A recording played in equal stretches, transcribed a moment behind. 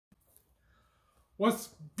What's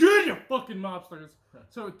good, you fucking mobsters?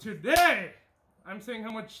 So today, I'm saying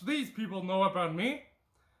how much these people know about me.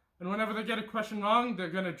 And whenever they get a question wrong,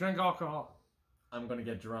 they're gonna drink alcohol. I'm gonna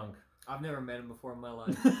get drunk. I've never met him before in my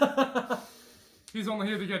life. He's only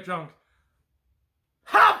here to get drunk.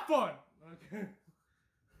 Have fun! Okay.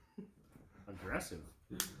 Aggressive.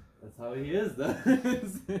 That's how he is, though.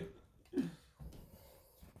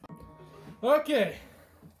 Okay.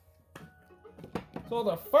 So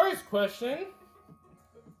the first question.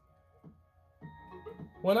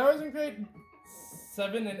 When I was in grade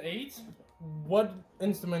 7 and 8, what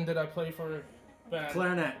instrument did I play for band?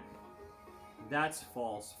 Clarinet. That's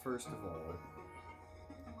false, first of all.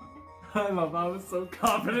 I was so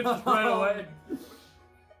confident just right away.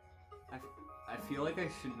 I feel like I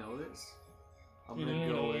should know this. I'm You gonna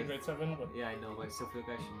didn't go know in with... grade 7, but... Yeah, I know, but I still feel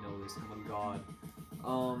like I should know this. Oh my god.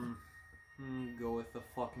 Go with the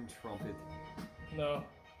fucking trumpet. No.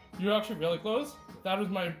 You're actually really close. That was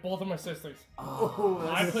both of my sisters. Oh,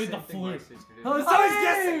 I played the flute. I was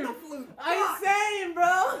guessing the flute. I'm saying,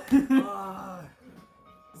 bro.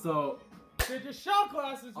 So, They're just shot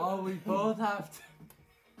glasses. oh, we both have to.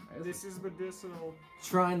 This is medicinal.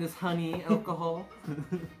 Trying this honey alcohol.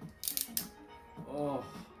 Oh.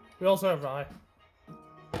 We also have rye.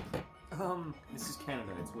 This is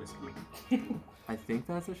Canada. It's whiskey. I think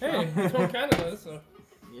that's a shot. Hey, it's from Canada, so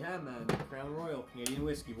Yeah, man. Crown Royal, Canadian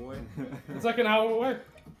whiskey, boy. it's like an hour away.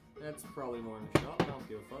 That's probably more than a shot. I don't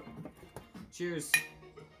give a fuck. Cheers.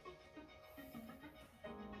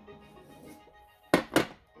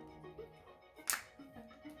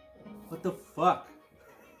 What the fuck?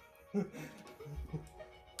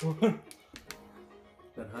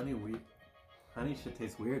 That honey shit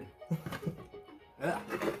tastes weird.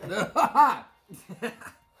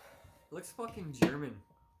 Looks fucking German.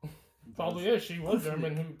 Probably is. She was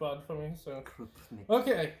German who bought for me, so.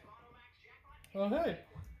 Okay. Oh, hey.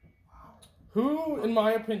 Who, in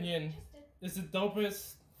my opinion, is the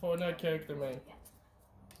dopest Fortnite character, man?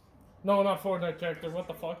 No, not Fortnite character. What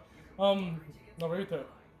the fuck? Naruto.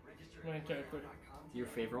 Main character. Your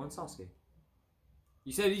favorite one, Sasuke.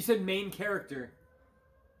 You said main character.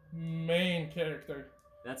 Main character.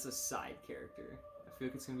 That's a side character. I feel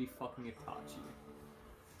like it's gonna be fucking Itachi.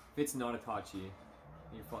 If it's not Itachi,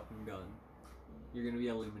 you're fucking done. You're gonna be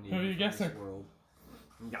eliminated Who are you from guessing? this world.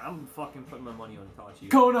 I'm fucking putting my money on Itachi.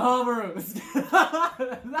 Konohamaru!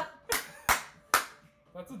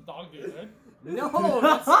 That's a dog dude, right? No,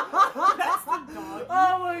 that's the dog.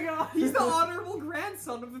 Oh my god! He's the honorable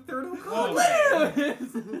grandson of the third Hokage.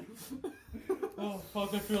 Oh. Oh,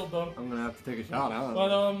 fuck, I feel dumb. I'm gonna have to take a shot, huh?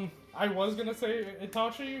 But, I was gonna say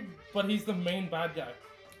Itachi, but he's the main bad guy.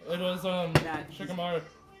 It was, Shikamaru.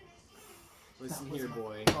 Listen here,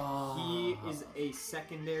 boy. Oh. He is a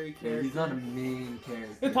secondary Yeah, character. he's not a main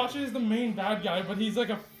character. Itachi is the main bad guy, but he's like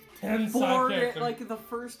a 10 side For character. like the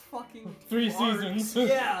first fucking 3 arcs. seasons.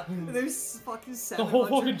 Yeah, there's fucking 700 whole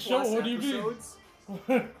fucking show, plus what do you mean? episodes.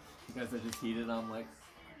 You guys are just heated on like.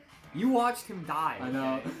 You watched him die. I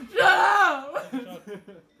know. Okay? Shut up!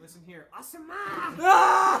 Listen here, Asuma!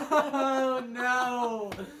 Oh no!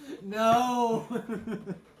 No!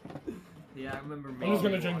 Yeah, I remember. I'm just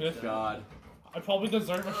gonna drink this. God. I probably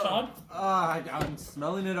deserve a shot. I'm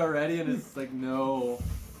smelling it already, and it's like no.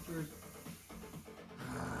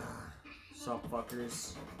 Sup,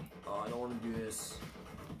 fuckers? Oh, I don't want to do this.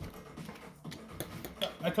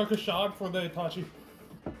 I took a shot for the Itachi.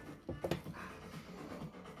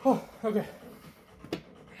 Oh, okay. I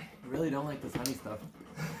really don't like this honey stuff.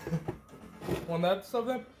 Want that stuff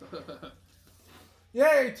then?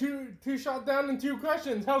 Yay! Two shot down and 2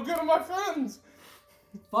 questions. How good are my friends?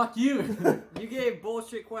 Fuck you! You gave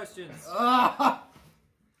bullshit questions. I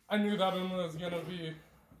knew that one was gonna be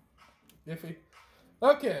iffy.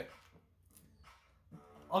 Okay.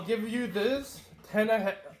 I'll give you this 10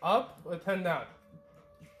 up or 10 down.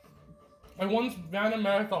 I once ran a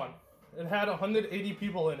marathon. It had 180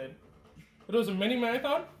 people in it. It was a mini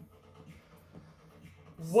marathon.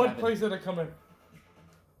 What 7. place did it come in?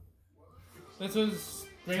 This is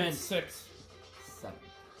grade 10. 6. 7.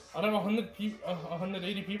 Out of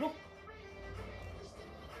 180 people?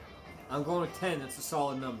 I'm going with 10. That's a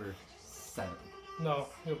solid number. 7. No,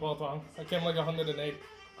 you're both wrong. I came like 108.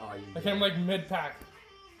 Oh, you. I came like mid-pack.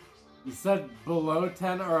 You said below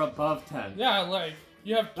 10 or above 10. Yeah, like,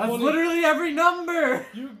 you have 20... That's literally every number!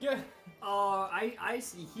 You get... I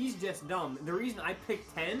see. He's just dumb. The reason I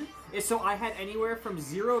picked 10 is so I had anywhere from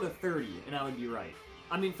 0 to 30, and I would be right.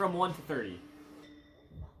 I mean, from 1 to 30.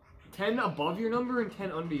 10 above your number and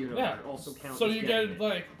 10 under your number Yeah. also count. So as you getting get, it.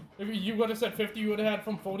 like, if you would have said 50, you would have had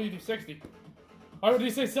from 40 to 60. Why would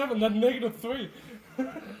you say 7? That's -3.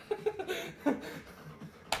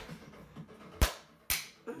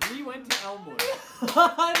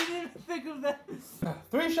 I didn't even think of that.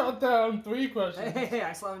 3 shot down, 3 questions. Hey,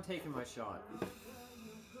 I still haven't taken my shot.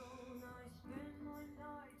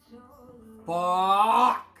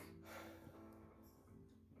 Fuck!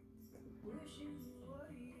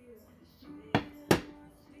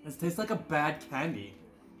 This tastes like a bad candy.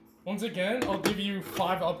 Once again, I'll give you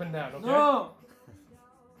 5 up and down, okay? No!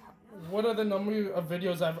 What are the number of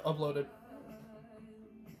videos I've uploaded?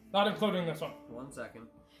 Not including this one. 1 second.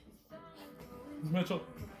 Mitchell,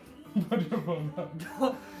 put your phone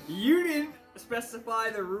down. You didn't specify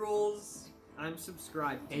the rules. I'm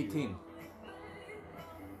subscribed to. 18.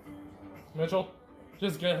 Mitchell,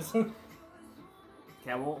 just guess. Okay,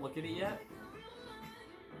 I won't look at it yet.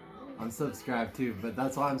 I'm subscribed too, but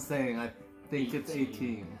that's why I'm saying I think it's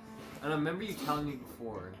 18. And I remember you telling me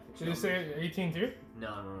before. Did you say 18 too?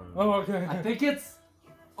 No. Oh, okay. I think it's...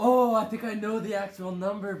 Oh, I think I know the actual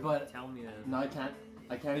number, but... Tell me that. No, I can't.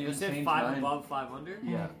 I can't You even said change 5 mine. above, 5 under?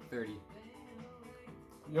 Yeah. 30.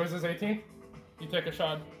 Yours is 18? You take a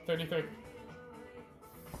shot. 33.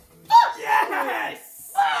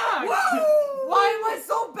 Yes! Fuck! Why am I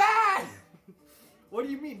so bad? What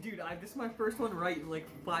do you mean, dude? This is my first one right in like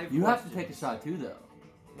 5 You questions. have to take a shot too, though.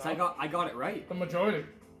 So I got it right. The majority.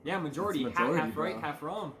 Yeah, majority. It's majority, half right, bro. half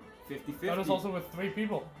wrong. 50-50. That is also with 3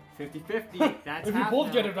 people. 50-50. That's If you half both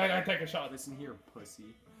now. get it right, I take a shot. Listen here, pussy.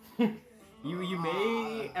 You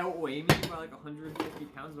may outweigh me by like 150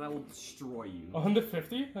 pounds, but I will destroy you.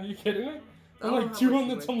 150? Are you kidding me? I I'm don't know like how much 200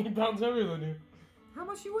 you weigh. something pounds heavier than you. How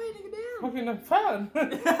much you weigh, nigga? Damn. Fucking I'm fat.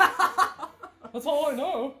 That's all I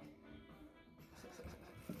know.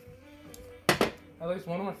 At least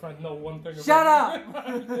one of my friends know one thing about Shut me. up!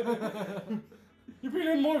 I'm kidding. You've been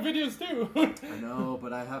in more videos too. I know,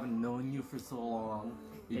 but I haven't known you for so long.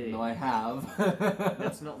 Even Hey. though I have.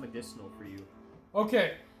 That's not medicinal for you.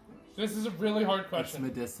 Okay, this is a really hard It's question.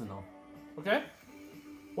 medicinal. Okay?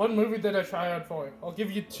 What movie did I try out for? I'll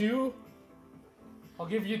give you 2. I'll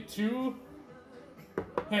give you 2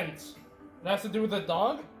 hints. It has to do with a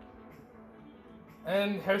dog.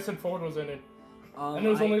 And Harrison Ford was in it. And it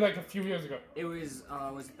was only like a few years ago. It was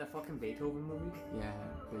it the fucking Beethoven movie? Yeah,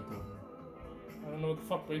 Beethoven. I don't know what the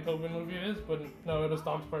fuck Beethoven movie is, but no, it was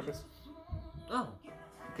Tom's Purpose. Oh.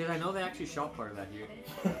 Because I know they actually shot part of that here.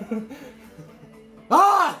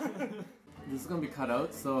 Ah! This is gonna be cut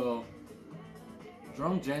out, so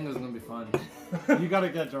drunk Jenga's gonna be fun. You gotta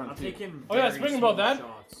get drunk I'm too. taking Oh yeah, very speaking about small that,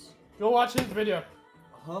 shots. go watch his video.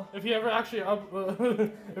 Huh? If he ever actually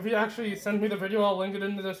if he actually sends me the video, I'll link it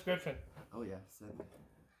in the description. Oh yeah, sick.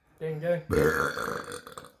 Gang gang.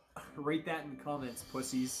 Rate that in the comments,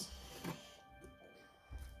 pussies.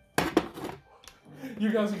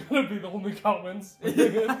 You guys are gonna be the only comments.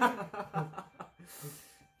 Shut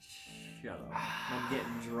up. I'm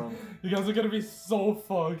getting drunk. You guys are gonna be so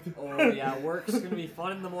fucked. Oh yeah, work's gonna be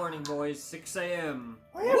fun in the morning, boys. 6 a.m.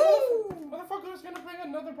 Woo! Motherfucker's gonna bring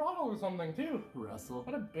another bottle or something too. Russell.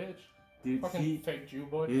 What a bitch. Dude, Fucking fake Jew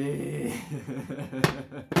boy. Yeah.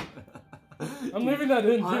 I'm leaving that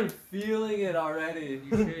in I'm too. feeling it already.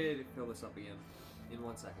 You should fill this up again in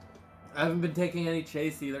 1 second. I haven't been taking any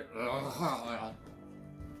chase either.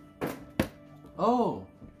 Oh,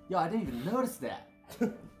 yo, I didn't even notice that.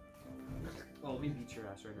 Oh, let me beat your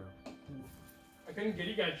ass right now. I couldn't get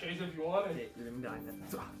you guys chase if you wanted. Okay, you're gonna die then.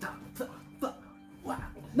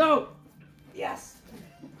 No. Yes.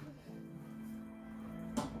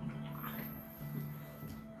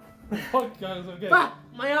 Fuck guys, okay. Ah,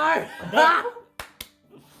 my arm.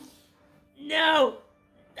 No.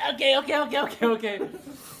 Okay.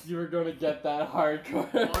 You were gonna get that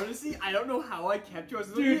hardcore. Honestly, I don't know how I kept you. I was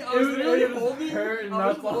Dude, literally, it was holding, hurting, I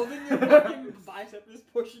was that's why. holding your fucking bicep,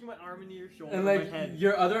 just pushing my arm into your shoulder, And my like head.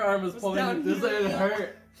 your other arm was It was pulling down it. This here, it yeah.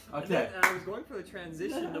 hurt. And Okay. then I was going for the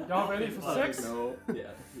transition. To Y'all ready for fucking- 6? No. Yeah.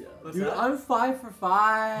 What's Dude, that? I'm 5 for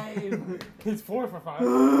 5. He's 4 for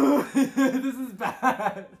 5. This is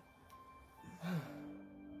bad.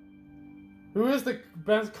 Who is the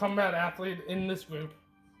best combat athlete in this group?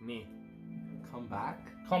 Me. Come back.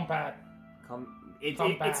 Combat.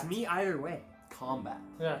 It's me either way. Combat.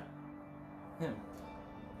 Yeah. Him.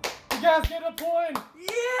 You guys get a point!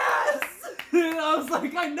 Yes! I was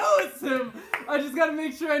like, I know it's him. I just gotta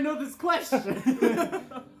make sure I know this question.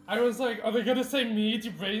 I was like, are they gonna say me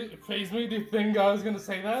to praise me? Do you think I was gonna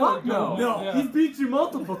say that? Fuck no. No. Yeah. He's beat you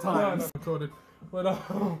multiple No, times. no, coded. But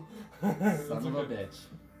Son of a bitch.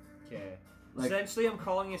 Okay. Like- Essentially, I'm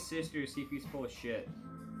calling his sister to see if he's full of shit.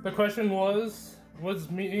 the question was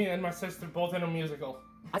me and my sister both in a musical?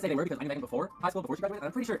 I say they were because I knew Megan before high school, before she graduated, and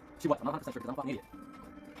I'm pretty sure she was. I'm not 100% sure because I'm a fucking idiot.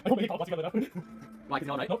 I don't really all together now. Why? Because you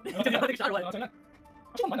know, right? Nope. I think shot I'm right. not saying that.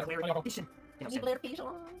 Actually, I'm not clear.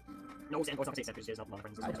 You No, Sam, stop saying Sam, just my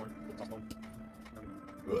friends. Stop phone.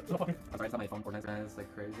 I'm sorry, it's not my phone. Fortnite man, it's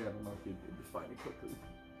like crazy. I don't know if you'd be finding quickly.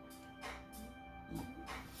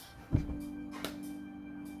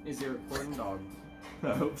 Is it a recording, dog? I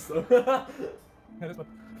hope so. Yeah, this one.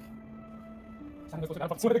 I'm just I'm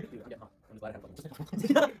glad I have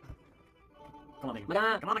one. Come on, Megan.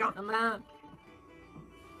 Come on, come on.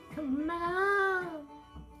 Come on.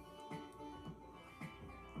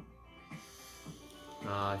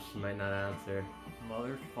 Ah, she might not answer.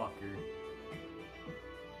 Motherfucker.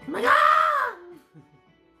 Oh my god!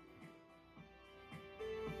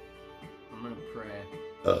 I'm gonna pray.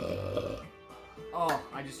 Oh,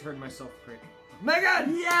 I just heard myself pray.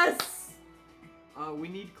 Megan! Yes! We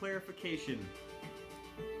need clarification.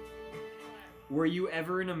 Were you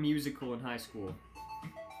ever in a musical in high school?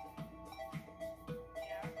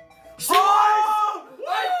 Oh!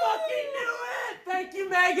 I fucking knew it! Thank you,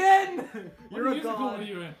 Megan! What musical were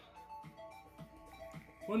you in?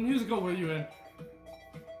 What musical were you in?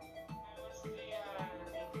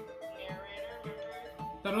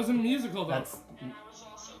 That wasn't a musical, though.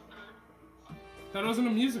 That wasn't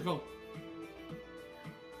a musical.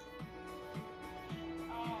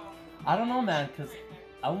 I don't know, man, because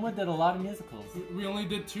Elma did a lot of musicals. We only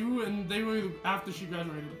did 2, and they were after she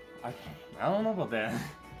graduated. I don't know about that.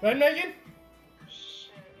 Right, Megan?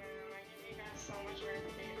 Shit, man, I give you guys so much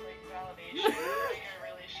validation. I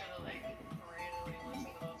really should have, really listened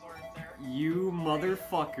to those words there. You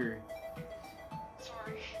motherfucker.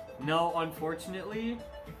 Sorry. No, unfortunately,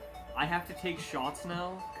 I have to take shots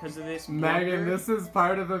now because of this. Megan, blunder. this is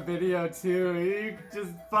part of the video too. You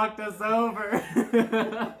just fucked us over.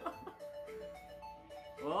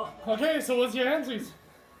 Well, Okay, so what's your answers?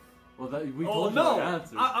 Well, we oh told you no! the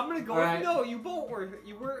answers. I'm gonna go. Alright. No, you both were.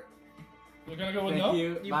 You were. You're gonna go with Thank no?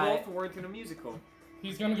 you. You Bye. both were in a musical.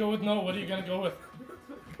 He's gonna go with no. What are you gonna go with?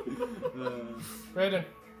 Brayden,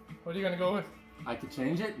 what are you gonna go with? I could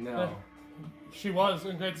change it? No. She was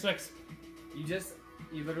in grade 6.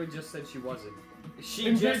 You literally just said she wasn't. She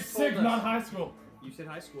In just grade told 6, us. not high school. You said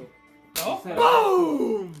high school. Oh? said-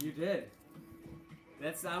 Boom! You did.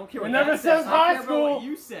 That's I don't care It what never that says I high care about what school.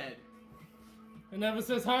 you said. It never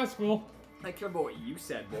says high school. I care about what you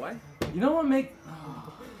said, boy. You know what make...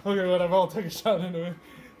 Okay, whatever. I'll take a shot anyway.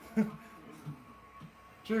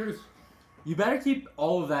 Cheers. You better keep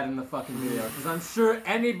all of that in the fucking video, because I'm sure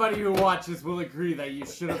anybody who watches will agree that you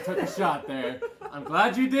should have took a shot there. I'm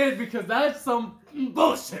glad you did, because that's some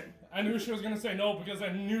bullshit. I knew she was gonna say no because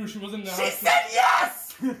I knew she wasn't in She high school. said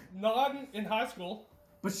yes! Not in high school.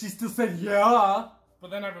 But she still said yeah. But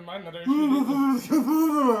then I reminded her it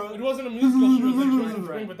wasn't a musical. She was in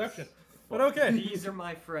spring production. But okay. These are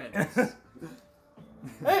my friends.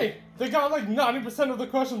 Hey, they got like 90% of the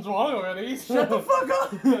questions wrong already. Shut the fuck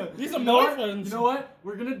up! These are You know what? Mormons. You know what?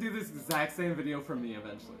 We're gonna do this exact same video for me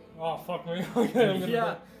eventually. Oh fuck me. Okay, I'm gonna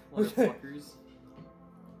Yeah, Okay. motherfuckers.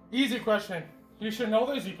 Easy question. You should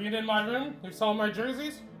know this. You've been in my room. You saw my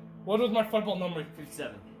jerseys. What was my football number?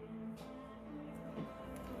 57.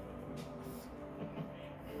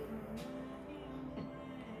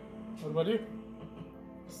 What about you?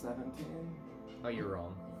 17. Oh, you're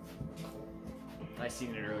wrong. I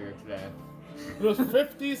seen it earlier today. It was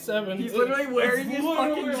 57. He's literally wearing It's his literally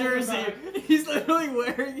fucking on the jersey. back. He's literally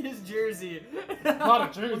wearing his jersey. Not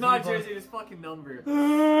a jersey, Well, not a but- jersey, his fucking number.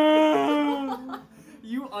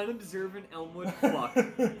 You unobservant Elmwood fuck.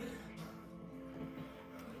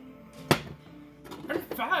 I'm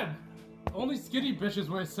fat. Only skinny bitches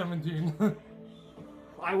wear 17.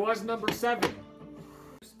 I was number 7.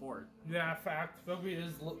 Sport. Yeah, fact. Rugby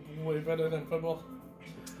is way better than football.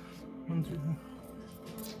 1, 2.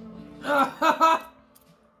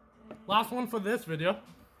 Last one for this video.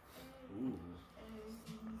 Ooh.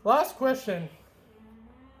 Last question.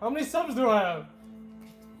 How many subs do I have?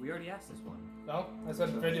 We already asked this one. No, I said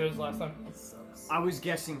videos last time. I was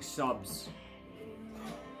guessing subs.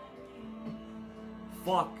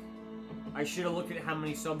 Fuck. I should have looked at how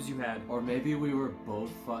many subs you had. Or maybe we were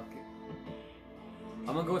both fucking...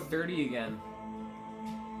 I'm gonna go with 30 again.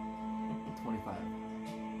 25.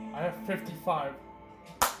 I have 55.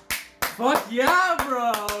 Fuck yeah,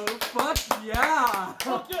 bro! Fuck yeah!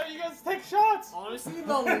 Fuck yeah, you guys take shots! Honestly,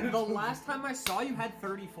 the last time I saw you had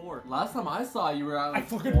 34. Last time I saw you were at I like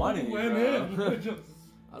fucking 20, went bro. in. Just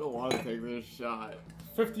I don't want to take this shot.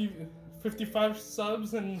 55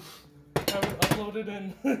 subs and have it uploaded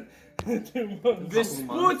in 2 months.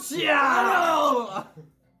 Vespuccia! Oh!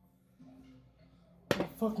 Oh,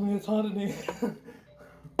 fuck me, it's hot in here.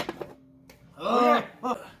 Oh.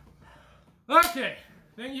 Okay,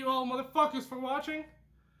 thank you all motherfuckers for watching.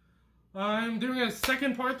 I'm doing a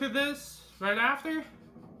second part to this right after.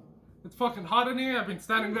 It's fucking hot in here. I've been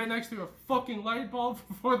standing right next to a fucking light bulb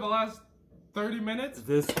for the last 30 minutes.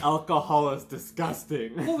 This alcohol is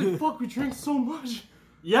disgusting. Holy fuck, we drink so much.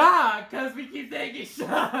 Yeah, because we keep taking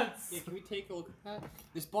shots. Yeah, can we take a look at that?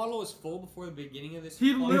 This bottle was full before the beginning of this.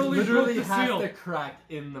 He fucking- It literally literally broke the has seal. the crack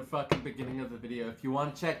in the fucking beginning of the video. If you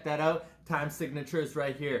want to check that out, time signature is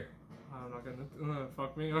right here. I'm not gonna.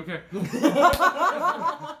 Fuck me. Okay.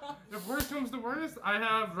 If worst comes to worst, I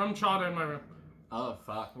have rum chata in my room. Oh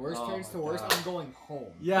fuck. Worst Oh turns to my worst, God. I'm going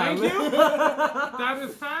home. Yeah. Thank you. that That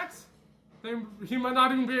is facts. He might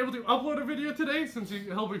not even be able to upload a video today since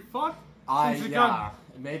he'll be fucked. Since he got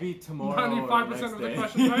Maybe tomorrow. 95% of the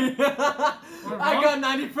questions right. Or I wrong.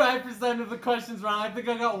 got 95% of the questions wrong. I think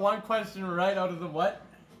I got one question right out of the what?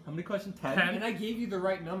 How many questions? 10? 10. And I gave you the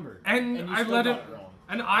right number. And you I still let got it. wrong.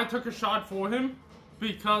 And I took a shot for him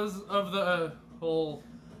because of the whole.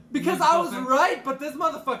 Because I was right, but this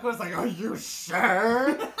motherfucker was like, "Are you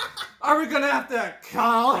sure? Are we gonna have to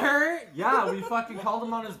call her?" Yeah, we fucking called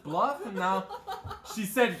him on his bluff, and now she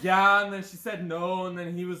said yeah, and then she said no, and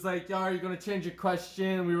then he was like, "Yeah, are you gonna change your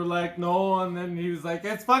question?" We were like, "No," and then he was like,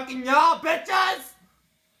 "It's fucking y'all, bitches!"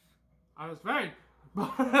 I was right.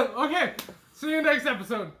 Okay. See you next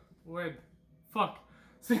episode. Wait. Fuck.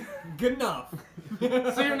 See Good enough. you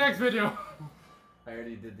next video. I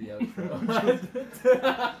already did the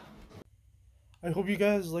outro. I hope you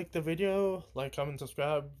guys liked the video. Like, comment,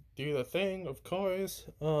 subscribe, do the thing, of course.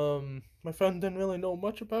 My friend didn't really know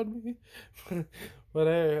much about me, but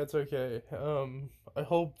hey, it's okay. I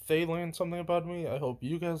hope they learned something about me. I hope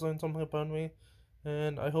you guys learned something about me,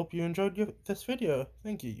 and I hope you enjoyed this video.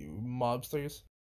 Thank you, you mobsters.